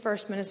 this is the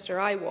First Minister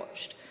I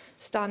watched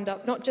stand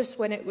up, not just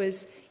when it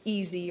was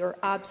easy or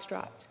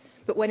abstract,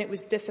 but when it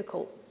was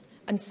difficult,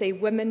 and say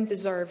women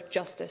deserve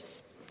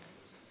justice.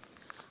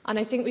 And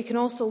I think we can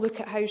also look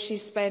at how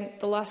she's spent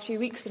the last few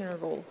weeks in her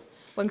role,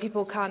 when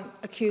people can't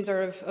accuse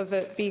her of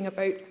it being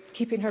about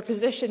keeping her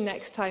position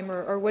next time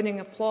or winning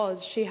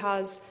applause. She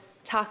has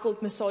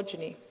tackled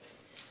misogyny.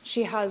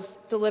 She has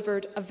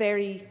delivered a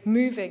very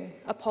moving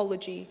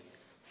apology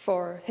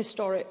for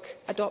historic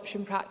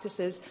adoption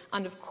practices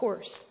and, of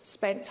course,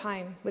 spent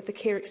time with the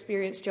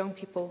care-experienced young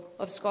people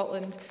of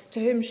Scotland, to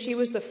whom she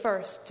was the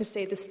first to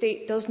say the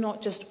state does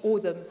not just owe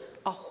them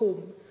a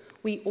home,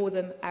 we owe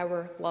them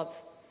our love.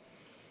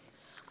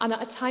 And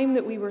at a time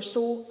that we were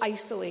so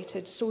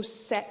isolated, so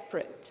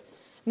separate,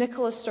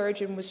 Nicola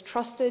Sturgeon was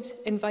trusted,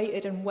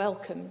 invited and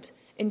welcomed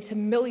into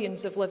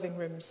millions of living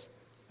rooms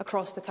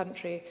across the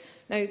country.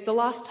 Now, the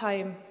last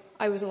time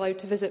I was allowed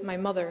to visit my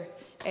mother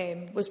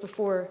was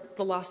before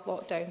the last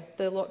lockdown,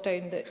 the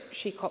lockdown that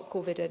she caught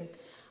COVID in.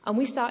 And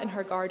we sat in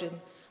her garden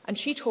and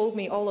she told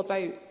me all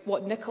about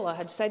what Nicola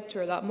had said to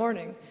her that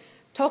morning,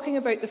 talking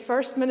about the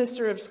First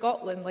Minister of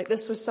Scotland like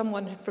this was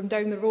someone from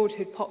down the road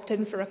who'd popped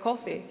in for a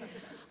coffee.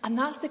 And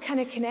that's the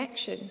kind of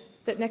connection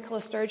that Nicola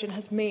Sturgeon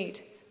has made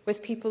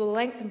with people the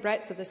length and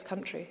breadth of this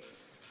country.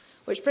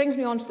 Which brings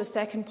me on to the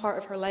second part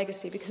of her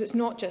legacy, because it's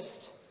not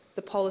just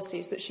the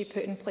policies that she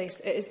put in place,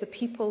 it is the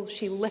people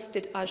she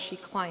lifted as she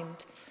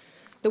climbed.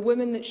 The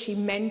women that she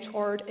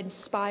mentored,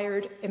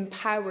 inspired,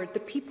 empowered, the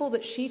people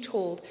that she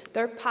told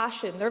their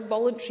passion, their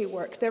voluntary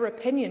work, their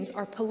opinions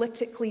are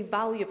politically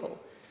valuable.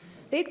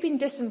 They'd been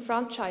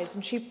disenfranchised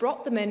and she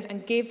brought them in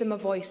and gave them a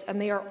voice,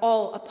 and they are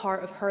all a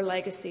part of her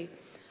legacy.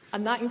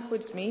 And that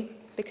includes me,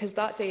 because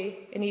that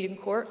day in Eden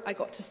Court I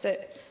got to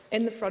sit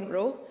in the front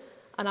row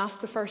and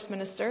ask the First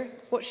Minister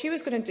what she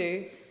was going to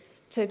do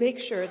to make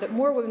sure that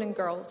more women and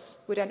girls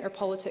would enter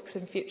politics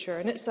in future.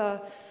 And it's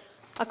a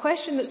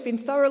question that's been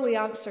thoroughly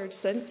answered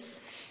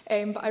since,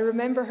 but I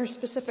remember her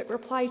specific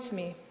reply to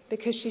me,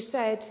 because she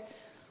said,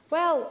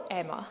 "Well,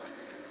 Emma,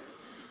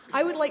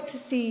 I would like to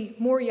see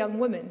more young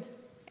women,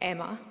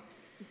 Emma,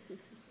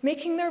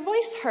 making their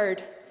voice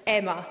heard,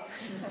 Emma."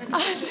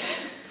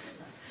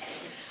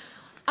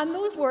 And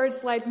those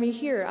words led me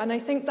here, and I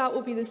think that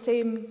will be the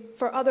same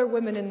for other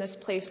women in this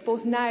place,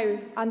 both now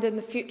and in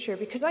the future,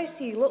 because I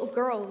see little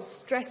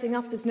girls dressing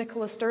up as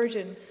Nicola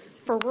Sturgeon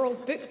for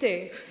World Book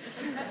Day.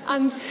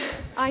 And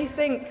I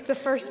think the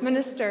First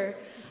Minister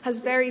has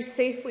very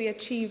safely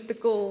achieved the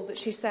goal that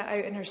she set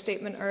out in her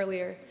statement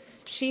earlier.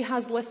 She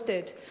has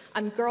lifted,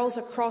 and girls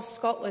across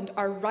Scotland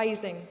are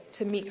rising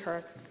to meet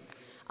her.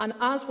 And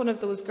as one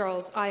of those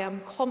girls, I am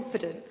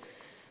confident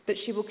that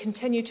she will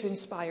continue to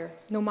inspire,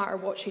 no matter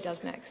what she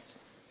does next.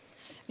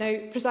 Now,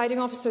 Presiding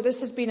Officer, this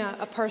has been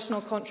a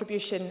personal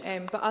contribution,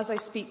 but as I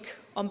speak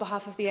on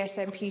behalf of the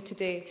SNP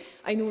today,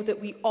 I know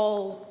that we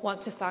all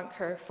want to thank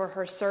her for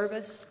her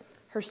service,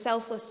 her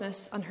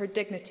selflessness and her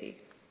dignity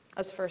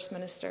as First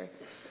Minister.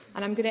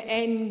 And I'm going to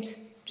end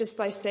just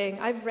by saying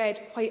I've read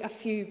quite a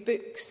few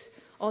books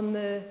on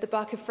the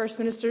back of First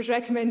Minister's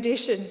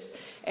recommendations,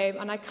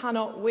 and I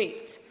cannot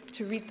wait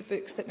to read the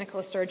books that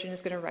Nicola Sturgeon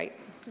is going to write.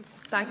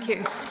 Thank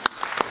you.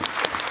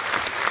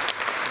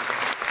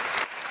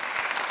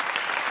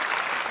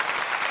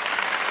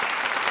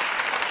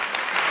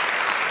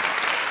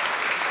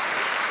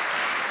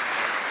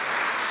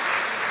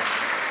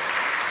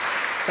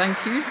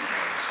 Thank you.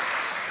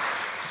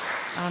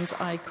 And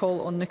I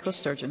call on Nicola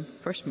Sturgeon,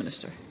 First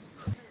Minister.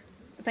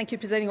 Thank you,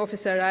 Presiding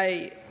Officer.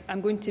 I am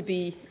going to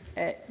be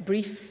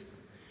brief.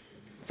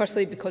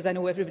 Firstly, because I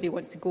know everybody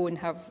wants to go and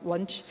have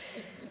lunch.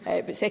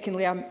 But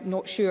secondly, I'm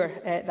not sure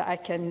that I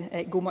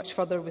can go much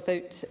further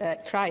without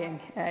crying.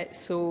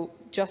 So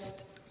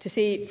just to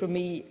say from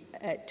me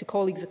to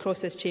colleagues across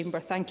this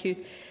chamber, thank you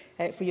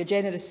for your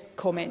generous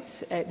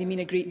comments. They mean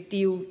a great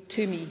deal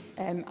to me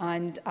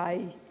and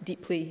I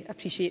deeply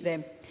appreciate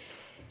them.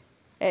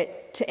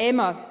 To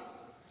Emma,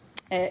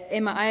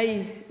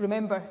 I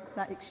remember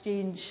that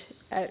exchange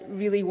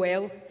really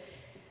well,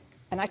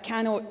 and I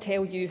cannot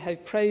tell you how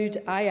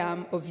proud I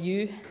am of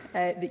you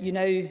that you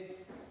now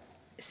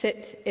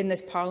sit in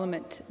this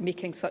Parliament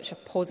making such a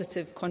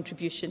positive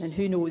contribution, and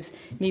who knows,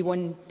 may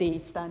one day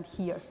stand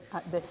here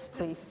at this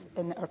place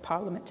in our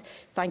Parliament.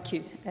 Thank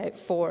you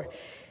for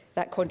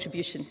that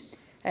contribution.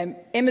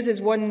 Emma's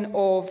is one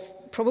of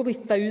probably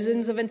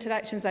thousands of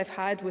interactions I've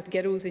had with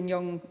girls and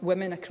young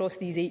women across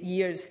these 8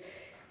 years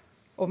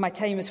of my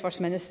time as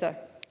First Minister.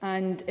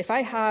 And if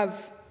I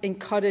have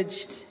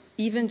encouraged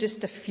even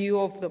just a few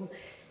of them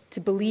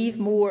to believe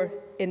more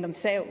in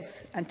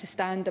themselves and to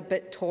stand a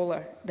bit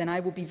taller, then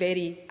I will be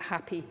very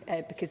happy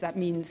because that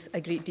means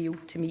a great deal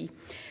to me.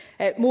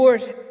 More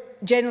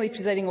generally,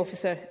 Presiding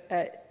Officer,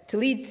 to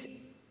lead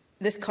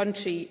this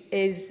country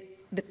is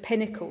the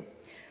pinnacle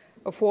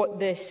of what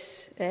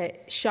this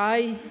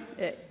shy,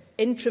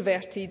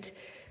 introverted,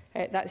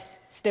 that's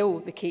still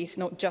the case,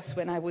 not just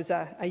when I was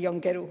a young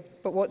girl,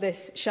 but what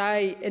this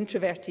shy,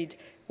 introverted,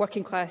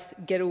 working class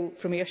girl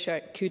from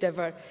Ayrshire could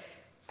ever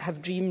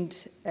have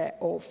dreamed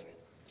of.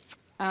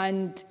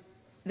 And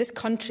this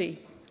country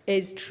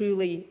is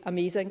truly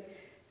amazing.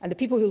 And the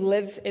people who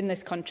live in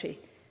this country,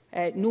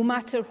 no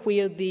matter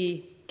where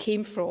they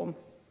came from,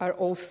 are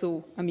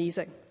also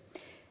amazing.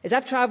 As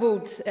I've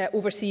travelled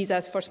overseas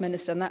as First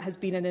Minister, and that has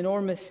been an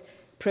enormous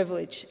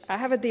privilege, I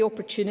have had the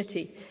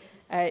opportunity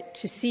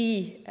to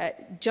see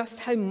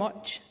just how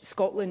much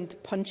Scotland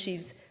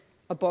punches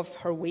above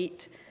her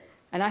weight.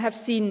 And I have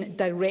seen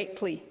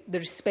directly the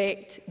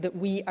respect that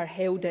we are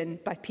held in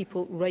by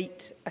people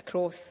right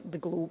across the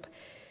globe.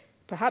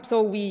 Perhaps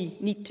all we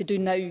need to do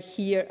now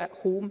here at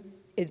home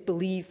is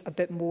believe a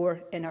bit more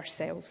in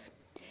ourselves.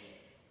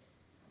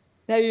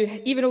 Now,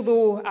 even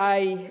although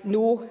I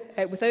know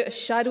without a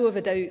shadow of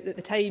a doubt that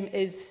the time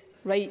is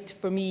right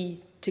for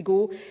me to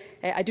go,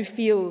 I do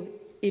feel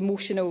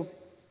emotional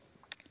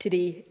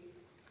today.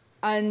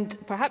 And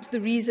perhaps the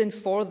reason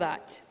for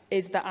that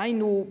is that I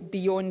know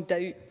beyond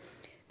doubt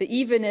that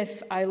even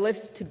if I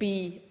live to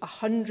be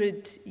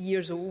 100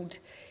 years old,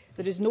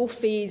 there is no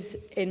phase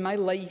in my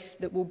life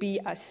that will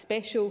be as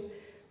special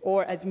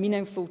or as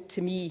meaningful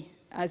to me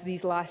as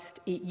these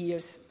last 8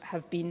 years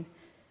have been.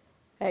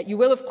 You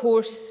will, of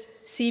course,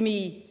 see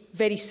me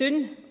very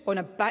soon on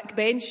a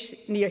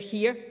backbench near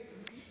here.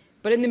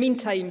 But in the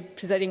meantime,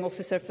 Presiding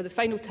Officer, for the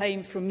final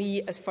time from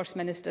me as First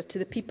Minister to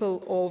the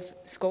people of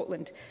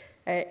Scotland,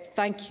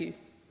 thank you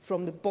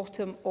from the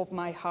bottom of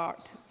my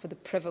heart for the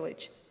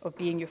privilege of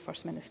being your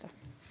First Minister.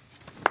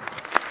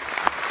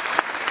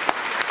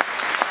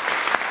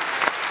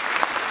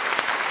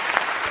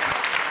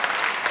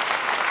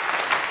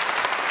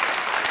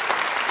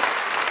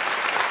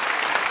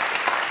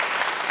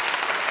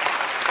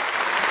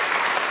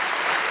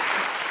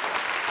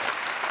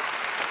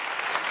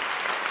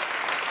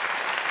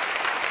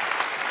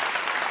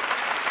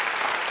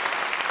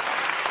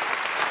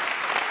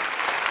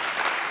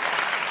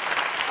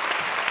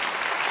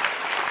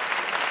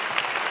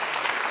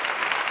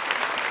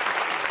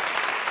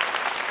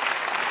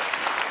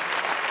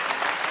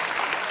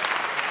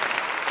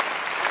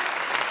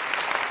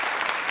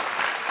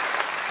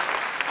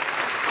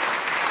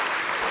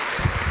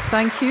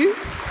 Thank you.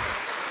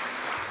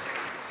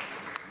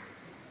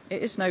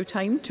 It is now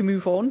time to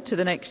move on to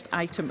the next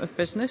item of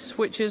business,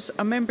 which is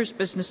a members'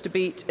 business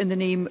debate in the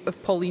name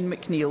of Pauline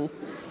McNeill.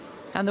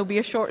 And there will be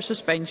a short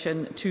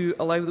suspension to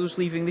allow those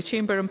leaving the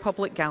chamber and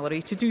public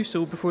gallery to do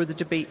so before the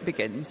debate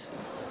begins.